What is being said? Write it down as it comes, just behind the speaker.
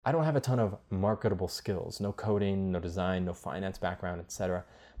I don't have a ton of marketable skills, no coding, no design, no finance background, etc.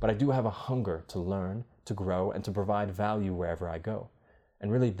 But I do have a hunger to learn, to grow, and to provide value wherever I go.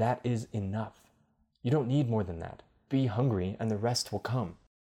 And really, that is enough. You don't need more than that. Be hungry and the rest will come.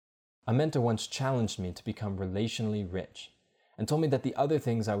 A mentor once challenged me to become relationally rich and told me that the other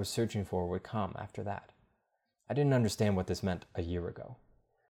things I was searching for would come after that. I didn't understand what this meant a year ago.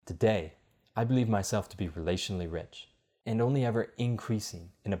 Today, I believe myself to be relationally rich and only ever increasing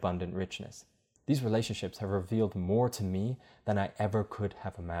in abundant richness. These relationships have revealed more to me than I ever could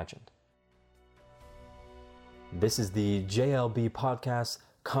have imagined. This is the JLB podcast,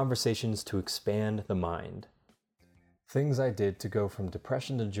 Conversations to Expand the Mind. Things I did to go from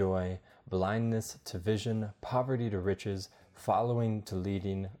depression to joy, blindness to vision, poverty to riches, following to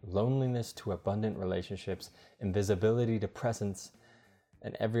leading, loneliness to abundant relationships, invisibility to presence,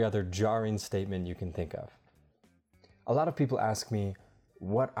 and every other jarring statement you can think of. A lot of people ask me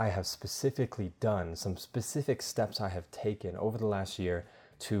what I have specifically done, some specific steps I have taken over the last year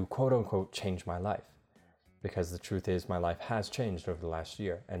to quote-unquote change my life. Because the truth is my life has changed over the last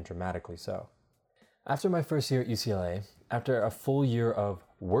year, and dramatically so. After my first year at UCLA, after a full year of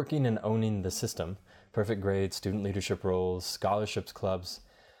working and owning the system, perfect grades, student leadership roles, scholarships, clubs,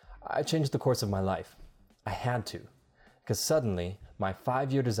 I changed the course of my life. I had to, because suddenly my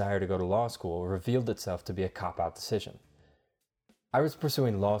 5-year desire to go to law school revealed itself to be a cop-out decision. I was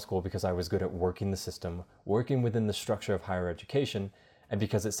pursuing law school because I was good at working the system, working within the structure of higher education, and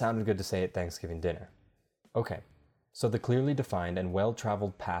because it sounded good to say at Thanksgiving dinner. Okay, so the clearly defined and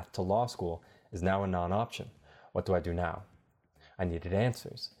well-traveled path to law school is now a non-option. What do I do now? I needed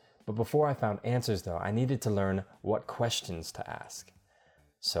answers. But before I found answers though, I needed to learn what questions to ask.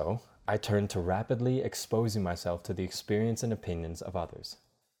 So I turned to rapidly exposing myself to the experience and opinions of others.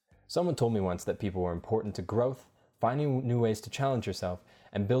 Someone told me once that people were important to growth, finding new ways to challenge yourself,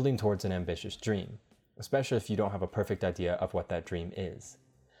 and building towards an ambitious dream, especially if you don't have a perfect idea of what that dream is.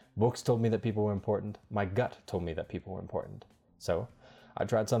 Books told me that people were important. My gut told me that people were important. So I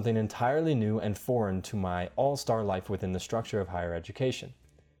tried something entirely new and foreign to my all-star life within the structure of higher education.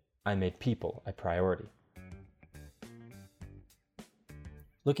 I made people a priority.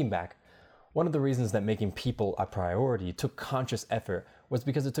 Looking back, one of the reasons that making people a priority took conscious effort was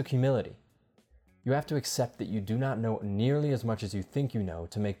because it took humility. You have to accept that you do not know nearly as much as you think you know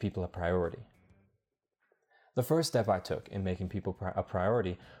to make people a priority. The first step I took in making people a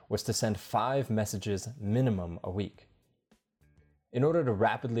priority was to send 5 messages minimum a week. In order to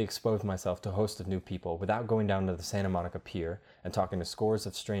rapidly expose myself to a host of new people without going down to the Santa Monica Pier and talking to scores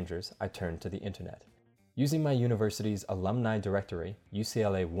of strangers, I turned to the internet. Using my university's alumni directory,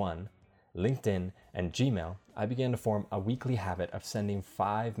 UCLA One, LinkedIn, and Gmail, I began to form a weekly habit of sending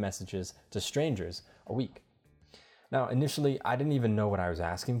 5 messages to strangers a week. Now, initially, I didn't even know what I was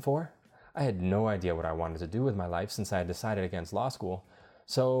asking for. I had no idea what I wanted to do with my life since I had decided against law school,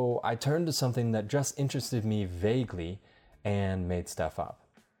 so I turned to something that just interested me vaguely and made stuff up.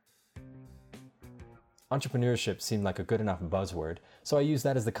 Entrepreneurship seemed like a good enough buzzword, so I used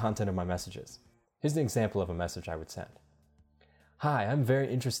that as the content of my messages. Here's an example of a message I would send. Hi, I'm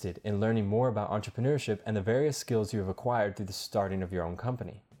very interested in learning more about entrepreneurship and the various skills you have acquired through the starting of your own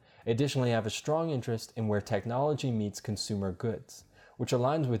company. Additionally, I have a strong interest in where technology meets consumer goods, which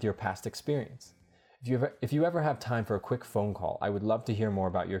aligns with your past experience. If you ever have time for a quick phone call, I would love to hear more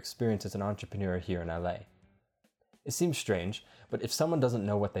about your experience as an entrepreneur here in LA. It seems strange, but if someone doesn't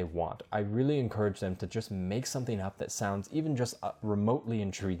know what they want, I really encourage them to just make something up that sounds even just remotely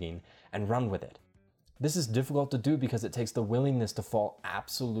intriguing and run with it. This is difficult to do because it takes the willingness to fall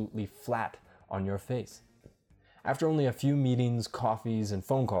absolutely flat on your face. After only a few meetings, coffees, and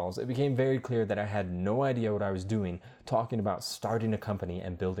phone calls, it became very clear that I had no idea what I was doing talking about starting a company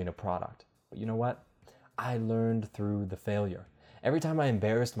and building a product. But you know what? I learned through the failure. Every time I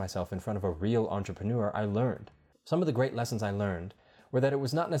embarrassed myself in front of a real entrepreneur, I learned. Some of the great lessons I learned were that it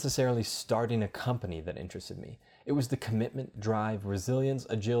was not necessarily starting a company that interested me. It was the commitment, drive, resilience,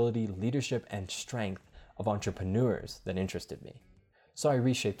 agility, leadership, and strength of entrepreneurs that interested me. So I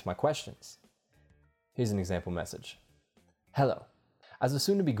reshaped my questions. Here's an example message. Hello. As a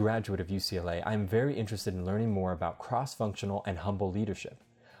soon-to-be graduate of UCLA, I am very interested in learning more about cross-functional and humble leadership.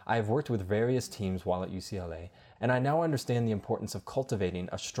 I have worked with various teams while at UCLA, and I now understand the importance of cultivating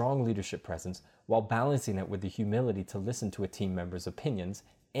a strong leadership presence while balancing it with the humility to listen to a team member's opinions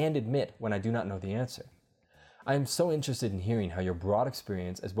and admit when I do not know the answer. I am so interested in hearing how your broad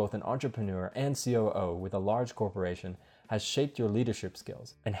experience as both an entrepreneur and COO with a large corporation has shaped your leadership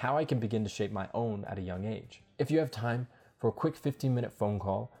skills and how I can begin to shape my own at a young age. If you have time for a quick 15-minute phone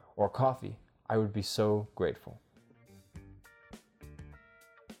call or coffee, I would be so grateful.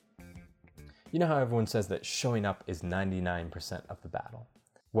 You know how everyone says that showing up is 99% of the battle?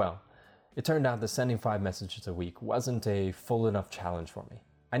 Well, it turned out that sending 5 messages a week wasn't a full enough challenge for me.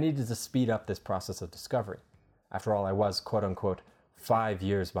 I needed to speed up this process of discovery. After all, I was, quote unquote, 5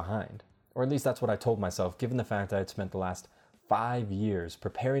 years behind. Or at least that's what I told myself, given the fact I had spent the last 5 years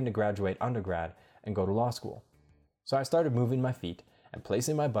preparing to graduate undergrad and go to law school. So I started moving my feet and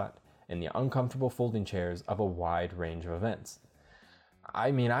placing my butt in the uncomfortable folding chairs of a wide range of events.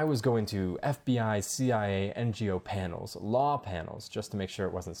 I mean, I was going to FBI, CIA, NGO panels, law panels, just to make sure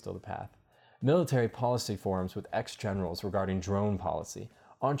it wasn't still the path, military policy forums with ex-generals regarding drone policy,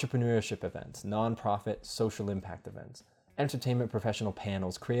 entrepreneurship events, non-profit social impact events, entertainment professional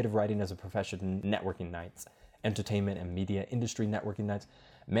panels, creative writing as a profession networking nights, entertainment and media industry networking nights,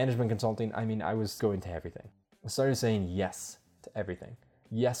 management consulting. I mean, I was going to everything. I started saying yes to everything.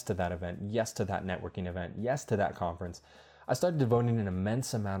 Yes to that event, yes to that networking event, yes to that conference. I started devoting an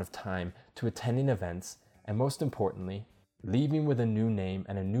immense amount of time to attending events and, most importantly, leaving with a new name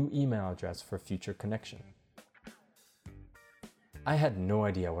and a new email address for future connection. I had no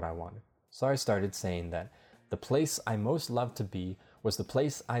idea what I wanted, so I started saying that the place I most loved to be was the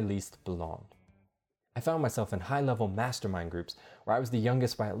place I least belonged. I found myself in high-level mastermind groups where I was the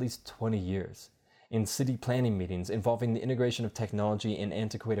youngest by at least 20 years, in city planning meetings involving the integration of technology in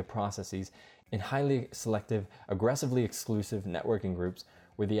antiquated processes, in highly selective, aggressively exclusive networking groups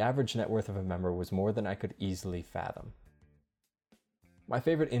where the average net worth of a member was more than I could easily fathom. My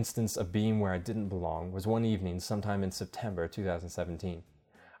favorite instance of being where I didn't belong was one evening sometime in September 2017.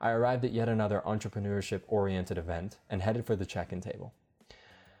 I arrived at yet another entrepreneurship-oriented event and headed for the check-in table.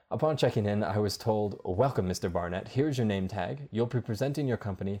 Upon checking in, I was told, "Welcome, Mr. Barnett. Here's your name tag. You'll be presenting your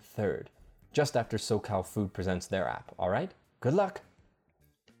company third, just after SoCal Food presents their app, all right? Good luck."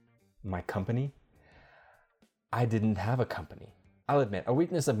 My company? I didn't have a company. I'll admit, a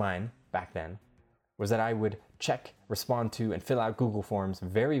weakness of mine, back then, was that I would check, respond to, and fill out Google Forms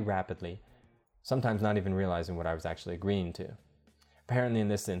very rapidly, sometimes not even realizing what I was actually agreeing to. Apparently in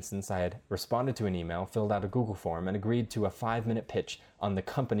this instance, I had responded to an email, filled out a Google form, and agreed to a 5-minute pitch on the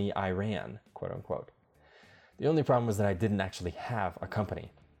company I ran, quote unquote. The only problem was that I didn't actually have a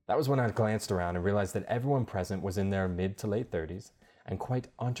company. That was when I glanced around and realized that everyone present was in their mid to late 30s and quite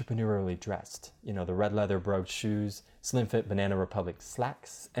entrepreneurially dressed. You know, the red leather brogued shoes, slim fit Banana Republic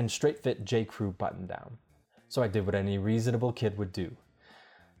slacks, and straight fit J. Crew button down. So I did what any reasonable kid would do.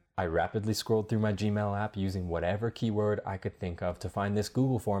 I rapidly scrolled through my Gmail app using whatever keyword I could think of to find this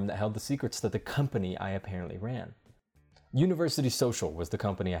Google form that held the secrets to the company I apparently ran. University Social was the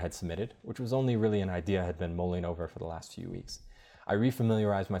company I had submitted, which was only really an idea I had been mulling over for the last few weeks. I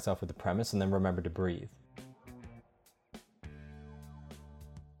refamiliarized myself with the premise and then remembered to breathe.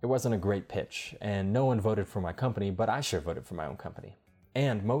 It wasn't a great pitch, and no one voted for my company, but I sure voted for my own company.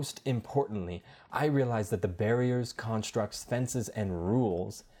 And most importantly, I realized that the barriers, constructs, fences, and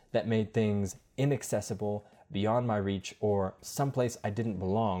rules that made things inaccessible, beyond my reach, or someplace I didn't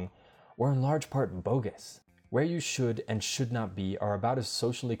belong were in large part bogus. Where you should and should not be are about as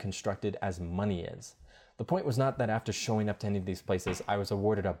socially constructed as money is. The point was not that after showing up to any of these places, I was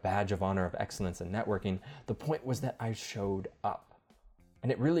awarded a badge of honor of excellence in networking. The point was that I showed up.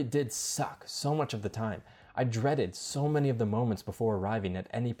 And it really did suck so much of the time. I dreaded so many of the moments before arriving at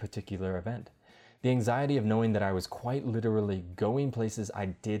any particular event. The anxiety of knowing that I was quite literally going places I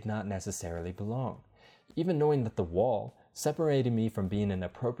did not necessarily belong. Even knowing that the wall separating me from being an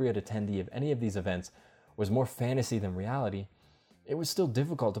appropriate attendee of any of these events was more fantasy than reality, it was still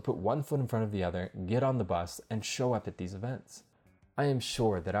difficult to put one foot in front of the other, get on the bus, and show up at these events. I am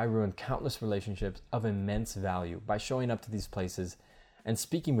sure that I ruined countless relationships of immense value by showing up to these places and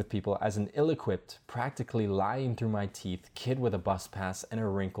speaking with people as an ill-equipped, practically lying through my teeth kid with a bus pass and a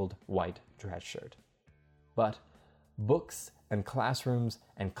wrinkled white dress shirt. But books and classrooms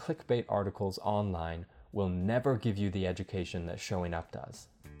and clickbait articles online will never give you the education that showing up does.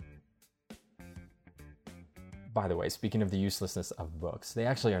 By the way, speaking of the uselessness of books, they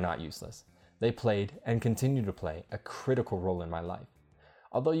actually are not useless. They played, and continue to play, a critical role in my life.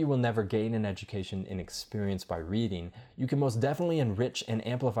 Although you will never gain an education in experience by reading, you can most definitely enrich and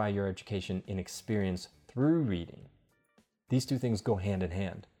amplify your education in experience through reading. These two things go hand in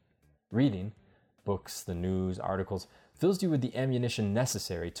hand. Reading, books, the news, articles, fills you with the ammunition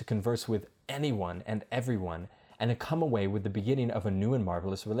necessary to converse with anyone and everyone and to come away with the beginning of a new and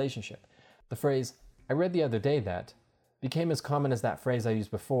marvelous relationship. The phrase, "I read the other day that," became as common as that phrase I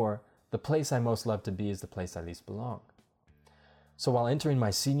used before, "The place I most love to be is the place I least belong." So while entering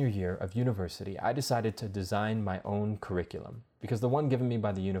my senior year of university, I decided to design my own curriculum because the one given me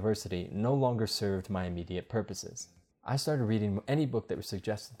by the university no longer served my immediate purposes. I started reading any book that was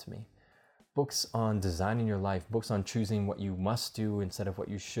suggested to me. Books on designing your life, books on choosing what you must do instead of what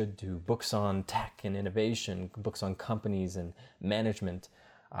you should do, books on tech and innovation, books on companies and management,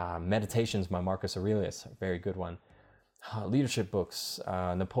 Meditations by Marcus Aurelius, a very good one, leadership books,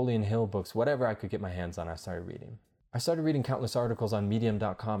 Napoleon Hill books, whatever I could get my hands on, I started reading. I started reading countless articles on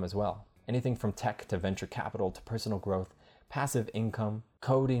medium.com as well. Anything from tech to venture capital to personal growth, passive income,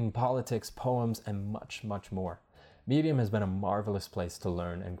 coding, politics, poems, and much, much more. Medium has been a marvelous place to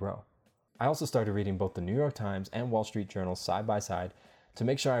learn and grow. I also started reading both the New York Times and Wall Street Journal side by side to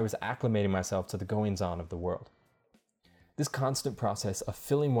make sure I was acclimating myself to the goings-on of the world. This constant process of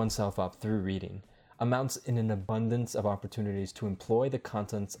filling oneself up through reading amounts in an abundance of opportunities to employ the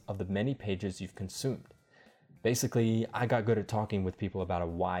contents of the many pages you've consumed. Basically, I got good at talking with people about a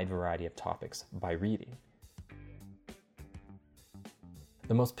wide variety of topics by reading.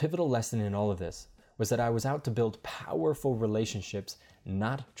 The most pivotal lesson in all of this was that I was out to build powerful relationships,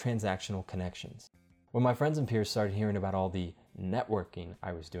 not transactional connections. When my friends and peers started hearing about all the networking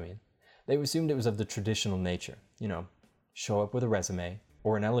I was doing, they assumed it was of the traditional nature. Show up with a resume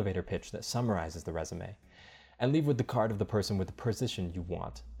or an elevator pitch that summarizes the resume, and leave with the card of the person with the position you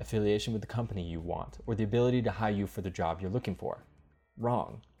want, affiliation with the company you want, or the ability to hire you for the job you're looking for.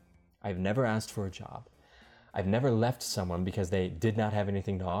 Wrong. I've never asked for a job. I've never left someone because they did not have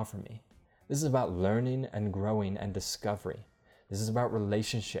anything to offer me. This is about learning and growing and discovery. This is about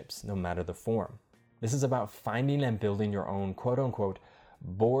relationships, no matter the form. This is about finding and building your own quote-unquote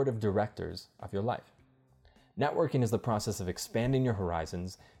board of directors of your life. Networking is the process of expanding your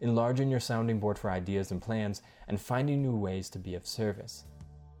horizons, enlarging your sounding board for ideas and plans, and finding new ways to be of service.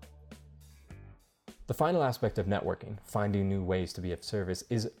 The final aspect of networking, finding new ways to be of service,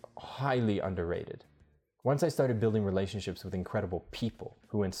 is highly underrated. Once I started building relationships with incredible people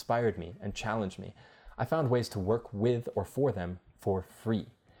who inspired me and challenged me, I found ways to work with or for them for free,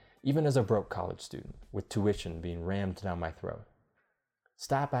 even as a broke college student, with tuition being rammed down my throat.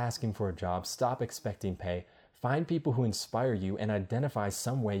 Stop asking for a job, stop expecting pay, find people who inspire you and identify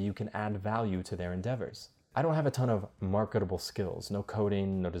some way you can add value to their endeavors. I don't have a ton of marketable skills, no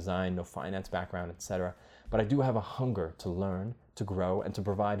coding, no design, no finance background, etc. But I do have a hunger to learn, to grow, and to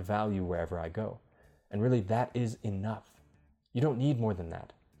provide value wherever I go. And really, that is enough. You don't need more than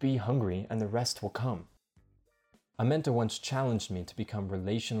that. Be hungry and the rest will come. A mentor once challenged me to become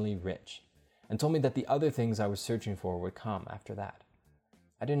relationally rich and told me that the other things I was searching for would come after that.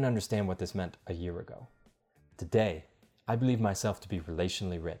 I didn't understand what this meant a year ago. Today, I believe myself to be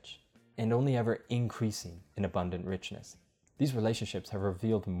relationally rich and only ever increasing in abundant richness. These relationships have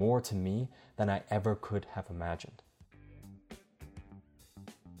revealed more to me than I ever could have imagined.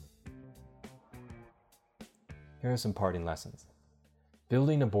 Here are some parting lessons.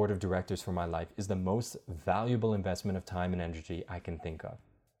 Building a board of directors for my life is the most valuable investment of time and energy I can think of.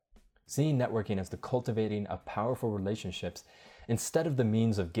 Seeing networking as the cultivating of powerful relationships instead of the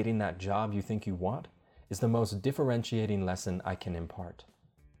means of getting that job you think you want is the most differentiating lesson I can impart.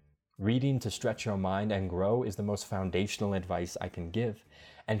 Reading to stretch your mind and grow is the most foundational advice I can give,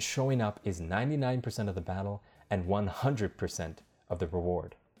 and showing up is 99% of the battle and 100% of the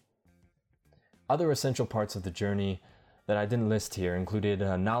reward. Other essential parts of the journey that I didn't list here included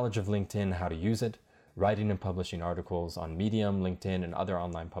knowledge of LinkedIn, how to use it, writing and publishing articles on Medium, LinkedIn, and other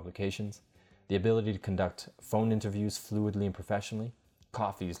online publications, the ability to conduct phone interviews fluidly and professionally,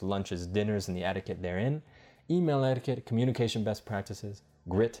 coffees, lunches, dinners, and the etiquette therein, email etiquette, communication best practices,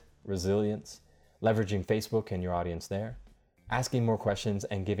 grit, resilience, leveraging Facebook and your audience there, asking more questions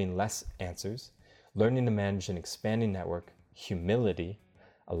and giving less answers, learning to manage an expanding network, humility,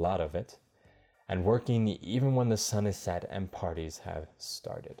 a lot of it, and working even when the sun is set and parties have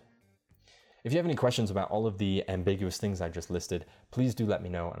started. If you have any questions about all of the ambiguous things I just listed, please do let me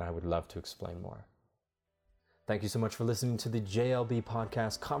know and I would love to explain more. Thank you so much for listening to the JLB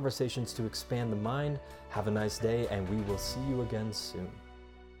podcast, Conversations to Expand the Mind. Have a nice day and we will see you again soon.